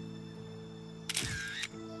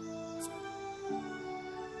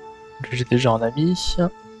 J'ai déjà un ami.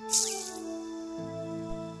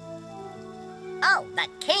 Oh, the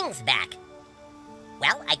king's back.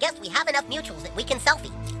 Well, I guess we have enough mutuals that we can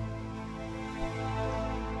selfie.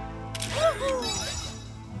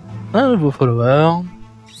 Un nouveau follower.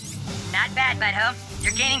 Not bad, Butthole.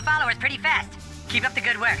 You're gaining followers pretty fast. Keep up the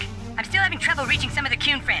good work. I'm still having trouble reaching some of the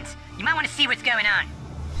Coon friends. You might want to see what's going on.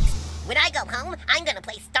 When I go home, I'm gonna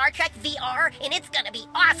play Star Trek VR, and it's gonna be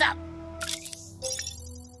awesome!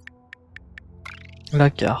 La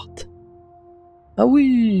carte. Ah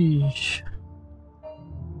oui.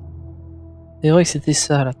 C'est vrai que c'était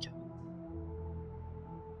ça la carte.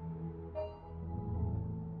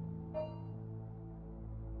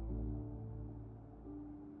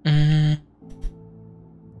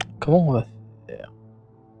 Comment on va faire?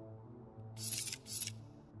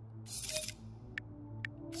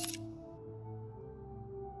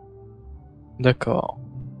 D'accord.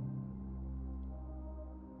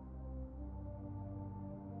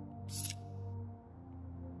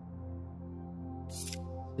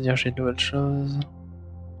 C'est-à-dire j'ai de nouvelles choses.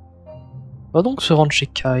 On va donc se rendre chez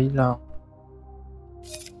Kyle.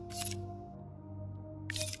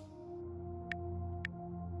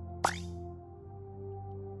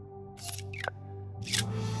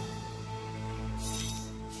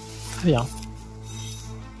 Très bien.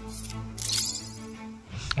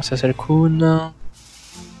 Ça c'est le Coon.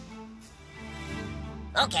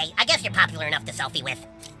 Okay, I guess you're popular enough to selfie with.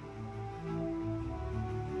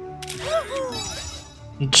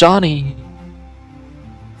 Johnny.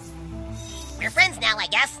 We're friends now, I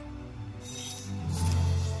guess.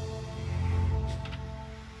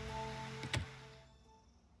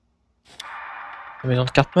 La maison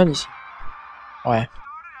de Cartman ici. Ouais.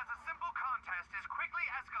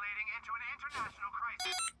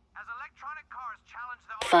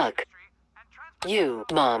 Fuck you,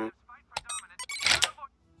 Mom.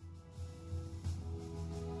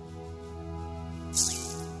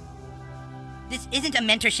 This isn't a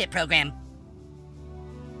mentorship program.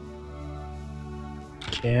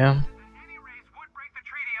 Ok.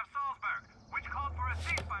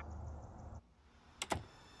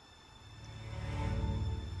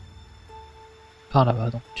 Par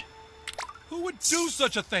là-bas donc. Who would do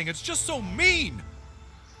such a thing? It's just so mean.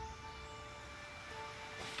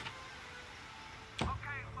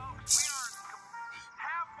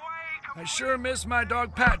 I sure miss my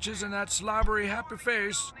dog Patches and that slobbery happy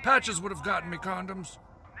face. Patches would have gotten me condoms.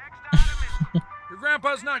 Your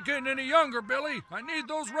grandpa's not getting any younger, Billy. I need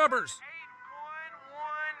those rubbers.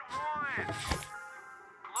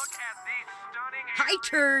 Hi,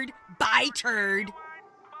 turd. Bye, turd.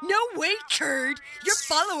 No way, turd. Your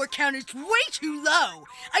follower count is way too low.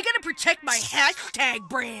 I gotta protect my hashtag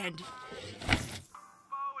brand.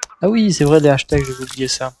 Ah oui, c'est vrai les hashtags, j'ai oublié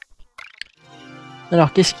ça.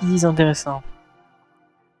 Alors, qu'est-ce qu'ils disent intéressant?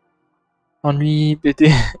 Ennui, BD...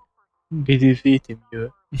 BDV était mieux.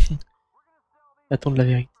 Bâton de la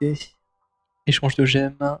vérité. Échange de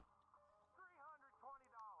gemmes.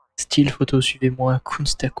 Style photo, suivez-moi.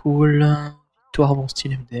 Kunst à cool. Victoire, bon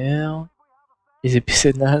style MDR. Les épées,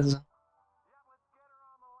 c'est naze.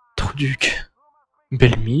 Trouduc.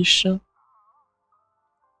 Belle miche.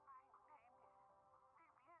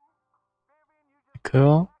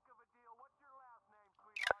 D'accord.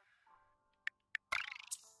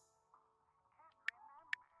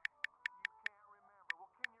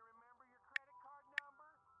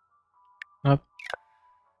 Hop.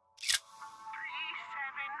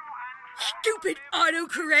 Stupid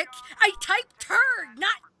autocorrect. I typed turd, not...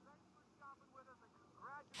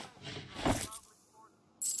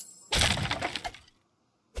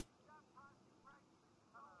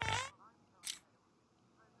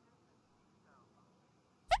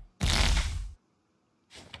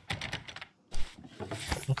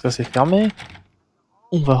 Donc ça c'est fermé.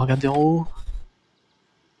 On va regarder en haut.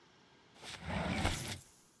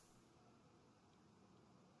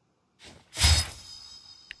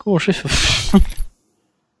 Comment je fais?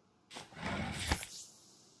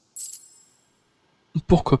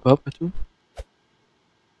 Pourquoi pas, après tout.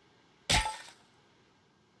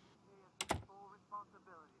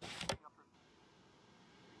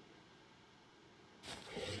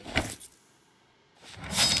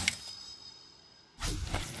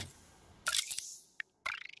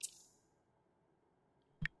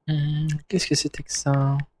 Qu'est-ce que c'était que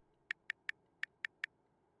ça?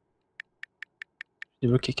 J'ai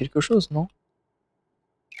débloqué quelque chose, non?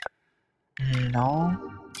 Non.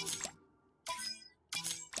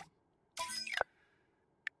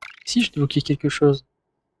 Si, j'ai débloqué quelque chose.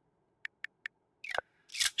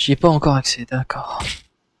 J'y ai pas encore accès, d'accord.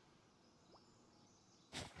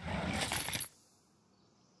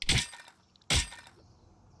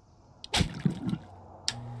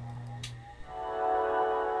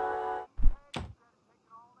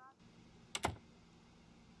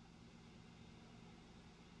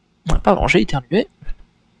 Pardon, j'ai éternué.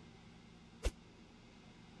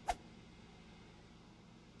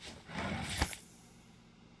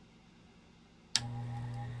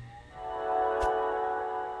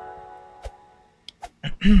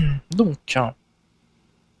 Donc, ah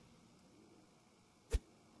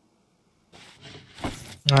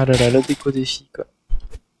là là, la déco des filles, quoi.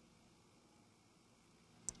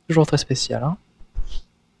 Toujours très spécial, hein.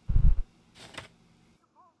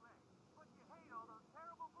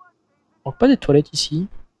 Donc pas des toilettes ici.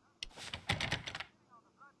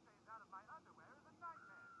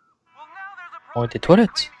 Oh, des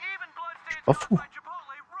toilettes. Je suis pas fou.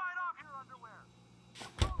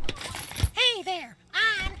 Hey there,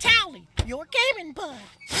 I'm Towley, your gaming bud.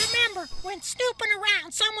 Remember, when snooping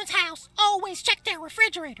around someone's house, always check their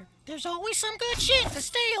refrigerator. There's always some good shit to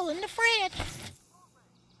steal in the fridge.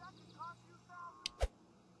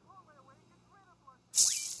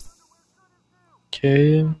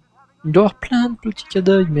 Ok. Il doit y avoir plein de petits cas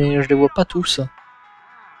d'œil, mais je les vois pas tous.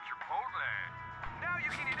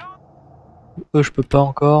 Eux, je peux pas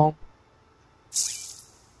encore.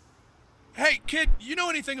 Hey, kid, you know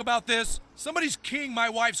anything about this? Somebody's keying my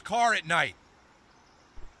wife's car at night.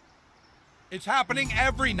 It's happening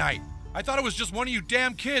every night. I thought it was just one of you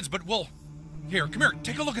damn kids, but well... Here, come here,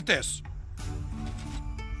 take a look at this.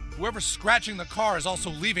 Whoever's scratching the car is also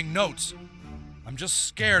leaving notes. I'm just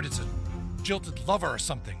scared it's a jilted lover or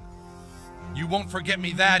something. You won't forget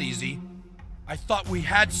me that easy. I thought we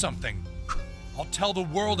had something. I'll tell the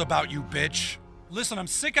world about you, bitch. Listen, I'm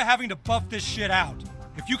sick of having to buff this shit out.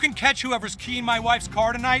 If you can catch whoever's keying my wife's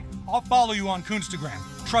car tonight, I'll follow you on Coonstagram.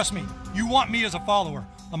 Trust me, you want me as a follower.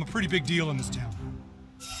 I'm a pretty big deal in this town.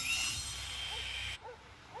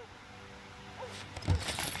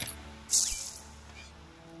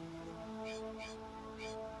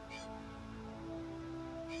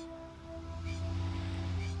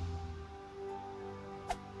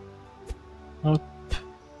 Hop.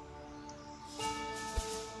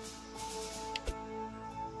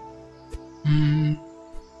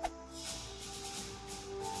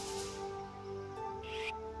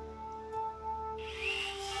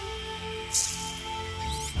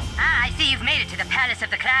 Ah, I see you've made it to the Palace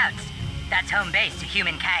of the Clouds. That's home base to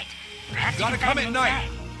humankind. Perhaps you Gotta can come find at me night.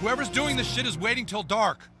 inside. Whoever's doing this shit is waiting till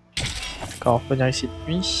dark. D'accord, on va venir ici de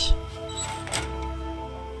nuit.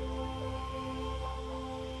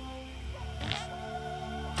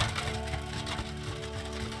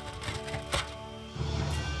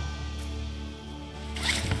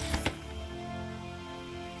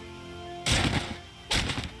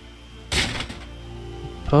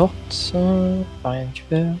 Porte, pas rien de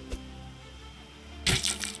faire.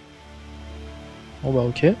 Bon bah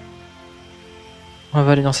ok. On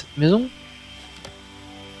va aller dans cette maison. De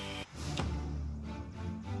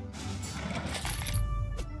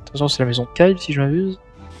toute façon c'est la maison de Kyle si je m'abuse.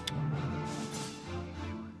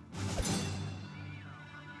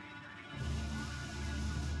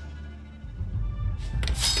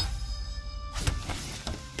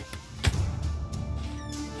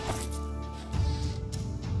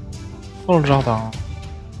 Dans le jardin.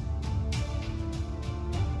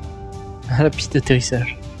 À la piste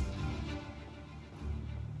d'atterrissage.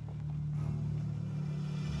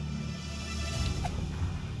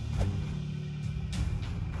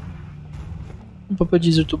 On peut pas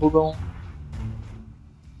utiliser le toboggan.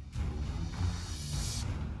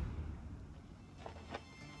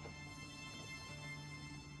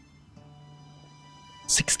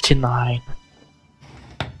 $69.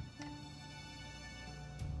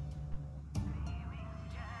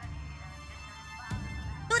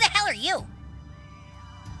 You?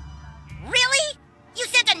 Really? You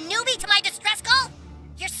sent a newbie to my distress call?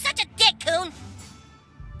 You're such a dick, Coon.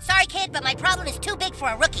 Sorry, kid, but my problem is too big for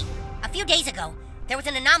a rookie. A few days ago, there was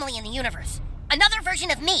an anomaly in the universe. Another version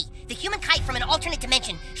of me, the human kite from an alternate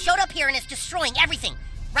dimension, showed up here and is destroying everything.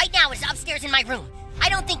 Right now, it's upstairs in my room. I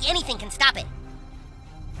don't think anything can stop it.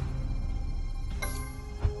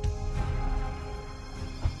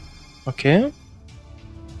 Okay.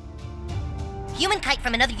 Human kite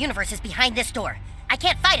from another universe is behind this door. I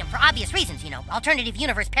can't fight him for obvious reasons, you know, alternative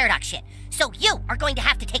universe paradox shit. So you are going to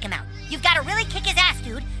have to take him out. You've got to really kick his ass,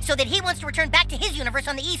 dude, so that he wants to return back to his universe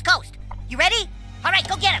on the East Coast. You ready? All right,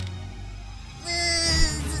 go get him.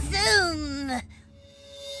 Zoom.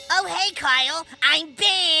 Oh, hey, Kyle. I'm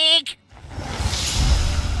big.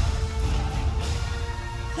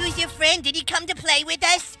 was your friend. Did he come to play with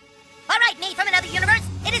us? All right, me from another universe.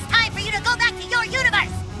 It is time for you to go back to your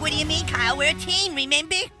universe. What do you mean, Kyle? We're a team,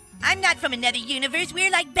 remember? I'm not from another universe.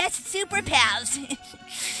 We're like best super pals.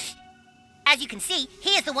 As you can see, he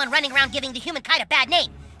is the one running around giving the humankind a bad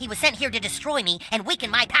name. He was sent here to destroy me and weaken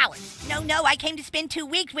my powers. No, I came to spend 2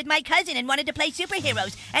 weeks with my cousin and wanted to play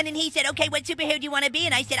superheroes. And then he said, okay, what superhero do you want to be?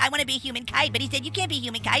 And I said, I want to be Humankind. But he said, you can't be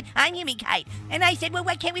Humankind. I'm Humankind. And I said, well,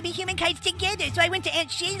 why can't we be Humankinds together? So I went to Aunt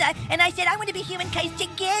Sheila and I said, I want to be Humankinds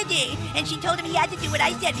together. And she told him he had to do what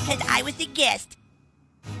I said because I was the guest.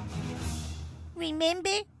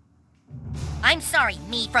 Remember? I'm sorry,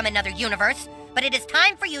 me from another universe, but it is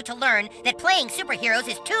time for you to learn that playing superheroes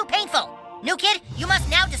is too painful. New kid, you must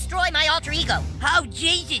now destroy my alter ego. Oh,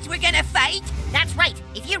 Jesus, we're gonna fight? That's right.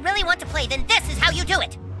 If you really want to play, then this is how you do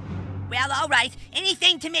it. Well, all right.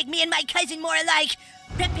 Anything to make me and my cousin more alike.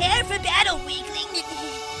 Prepare for battle, weakling.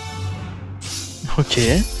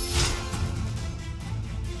 Ok.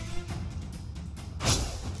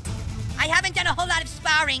 I haven't done a whole lot of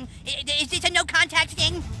sparring. Is this a no-contact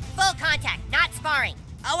thing? Full contact, not sparring.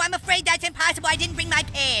 Oh, I'm afraid that's impossible. I didn't bring my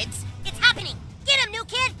pads. It's happening. Get him, new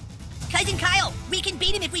kid. Cousin Kyle, we can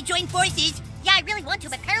beat him if we join forces. Yeah, I really want to,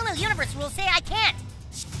 but parallel universe rules say I can't.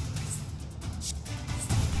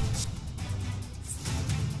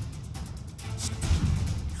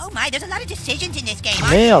 Oh my, there's a lot of decisions in this game.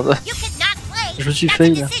 Merde. You could not play. Je suis That's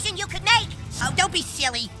fail. a decision you could make. Oh, don't be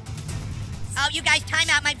silly. Oh, you guys, time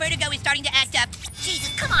out. My vertigo is starting to act up.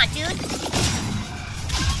 Jesus, come on, dude.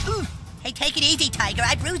 Ooh. Hey, take it easy, Tiger.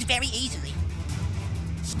 I bruise very easily.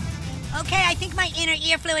 Okay, I think my inner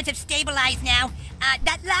ear fluids have stabilized now.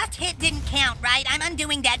 That last hit didn't count, right? I'm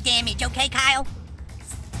undoing that damage, okay, Kyle?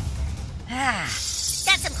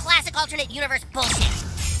 That's some classic alternate universe bullshit.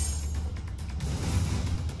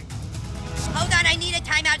 Hold on, I need a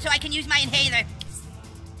timeout so I can use my inhaler.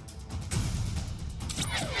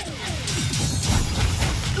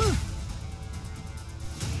 Ooh.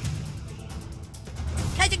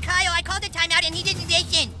 Cousin Kyle, I called a timeout and he didn't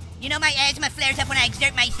listen. You know my asthma flares up when I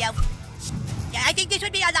exert myself. Yeah, I think this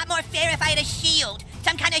would be a lot more fair if I had a shield.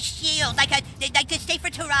 Some kind of shield, like the Safer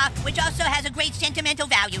Torah, which also has a great sentimental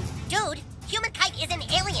value. Dude, Humankind is an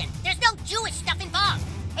alien. There's no Jewish stuff involved.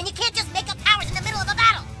 And you can't just make up powers in the middle of a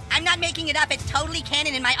battle. I'm not making it up. It's totally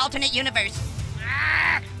canon in my alternate universe.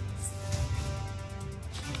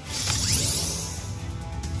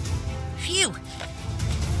 Phew.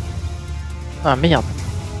 Ah merde.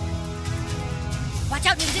 Watch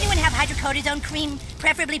out, does anyone have hydrocortisone cream?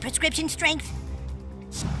 Preferably prescription strength?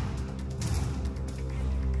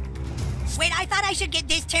 Wait, I thought I should get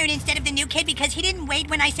this turn instead of the new kid because he didn't wait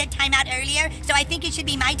when I said timeout earlier, so I think it should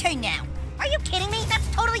be my turn now. Are you kidding me? That's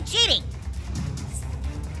totally cheating.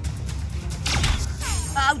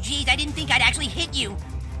 Oh, geez, I didn't think I'd actually hit you.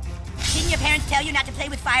 Didn't your parents tell you not to play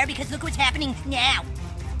with fire because look what's happening now?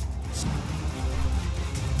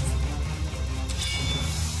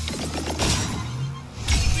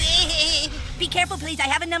 Be careful, please. I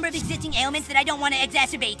have a number of existing ailments that I don't want to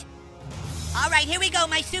exacerbate. All right, here we go.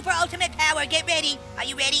 My super ultimate power. Get ready. Are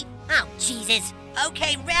you ready? Oh, Jesus.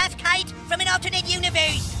 Okay, Wrath Kite from an alternate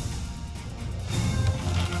universe.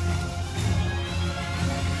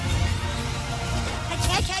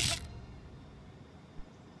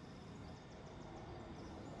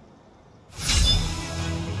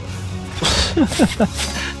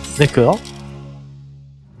 D'accord.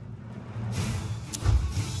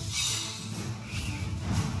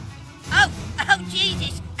 Oh,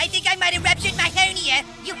 Jesus. I think I might have ruptured my hernia.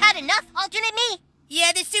 You had enough, alternate me?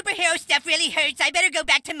 Yeah, the superhero stuff really hurts. I better go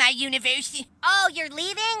back to my universe. Oh, you're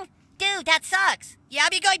leaving? Dude, that sucks. Yeah, I'll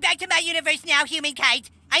be going back to my universe now, Humankind.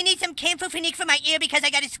 I need some camphor-phenique for my ear because I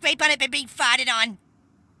got a scrape on it by being farted on.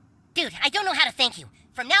 Dude, I don't know how to thank you.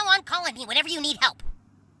 From now on, call on me whenever you need help.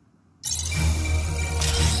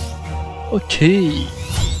 Ok.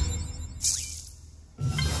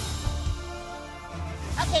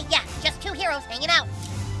 Okay, yeah, just 2 heroes hanging out.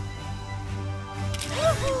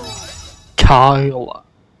 Kyle.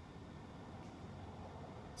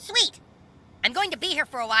 Sweet. I'm going to be here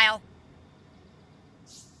for a while.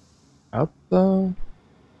 Hop.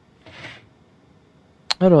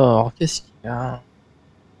 Alors, qu'est-ce qu'il y a?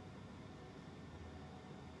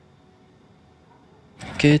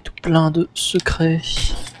 Ok, tout plein de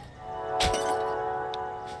secrets.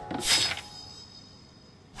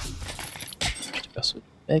 Petit perso du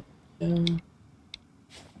mec.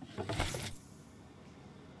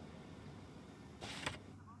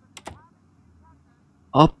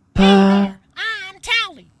 Hop. I'm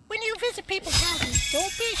Towley. When you visit people's houses,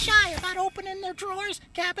 don't be shy about opening their drawers,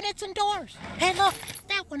 cabinets, and doors. Hey, look,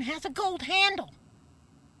 that one has a gold handle.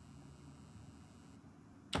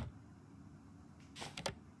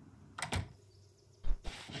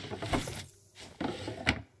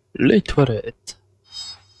 les toilettes.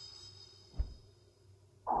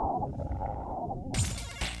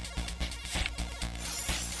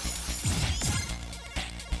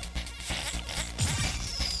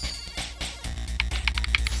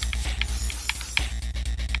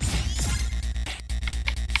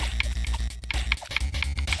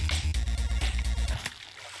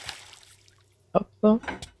 Hop.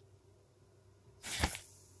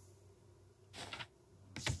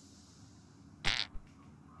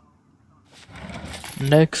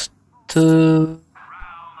 Next. Je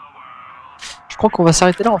crois qu'on va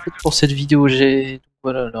s'arrêter là en fait pour cette vidéo.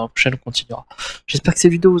 Voilà, la prochaine continuera. J'espère que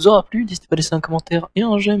cette vidéo vous aura plu. N'hésitez pas à laisser un commentaire et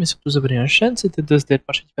un j'aime et surtout vous abonner à la chaîne. C'était Zeusdead,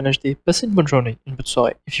 par chaîne HD. Passez une bonne journée, une bonne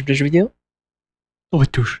soirée. Et vive les jeux vidéo. On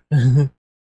retouche.